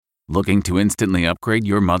Looking to instantly upgrade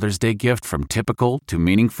your Mother's Day gift from typical to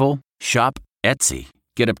meaningful? Shop Etsy.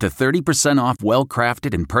 Get up to 30% off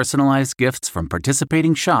well-crafted and personalized gifts from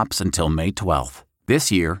participating shops until May 12th. This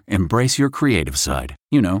year, embrace your creative side.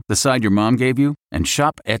 You know, the side your mom gave you. And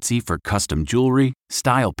shop Etsy for custom jewelry,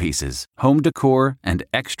 style pieces, home decor, and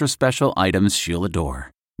extra special items she'll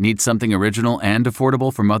adore. Need something original and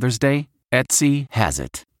affordable for Mother's Day? Etsy has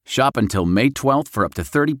it. Shop until May 12th for up to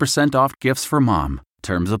 30% off gifts for mom.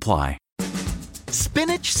 Terms apply.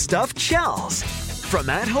 Spinach stuffed shells. From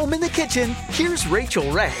At Home in the Kitchen, here's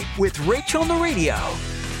Rachel Ray with Rachel on the Radio.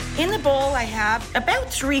 In the bowl, I have about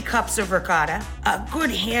 3 cups of ricotta, a good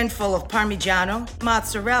handful of Parmigiano,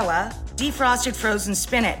 mozzarella, defrosted frozen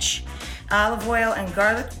spinach, olive oil and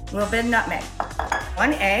garlic, a little bit of nutmeg,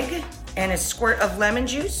 1 egg, and a squirt of lemon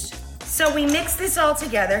juice. So we mix this all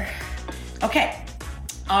together. Okay,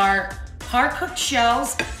 our par-cooked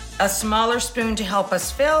shells, a smaller spoon to help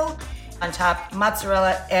us fill. On top,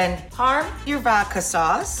 mozzarella and parm, your vodka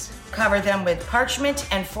sauce. Cover them with parchment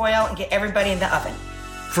and foil and get everybody in the oven.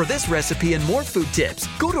 For this recipe and more food tips,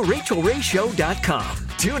 go to RachelRayShow.com.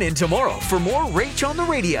 Tune in tomorrow for more Rach on the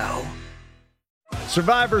Radio.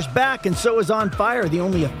 Survivor's back, and so is On Fire, the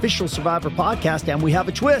only official Survivor podcast, and we have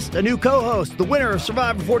a twist, a new co-host, the winner of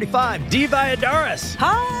Survivor 45, Dee Valladares.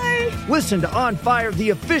 Hi! Listen to On Fire,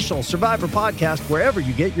 the official Survivor podcast, wherever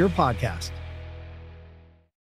you get your podcast.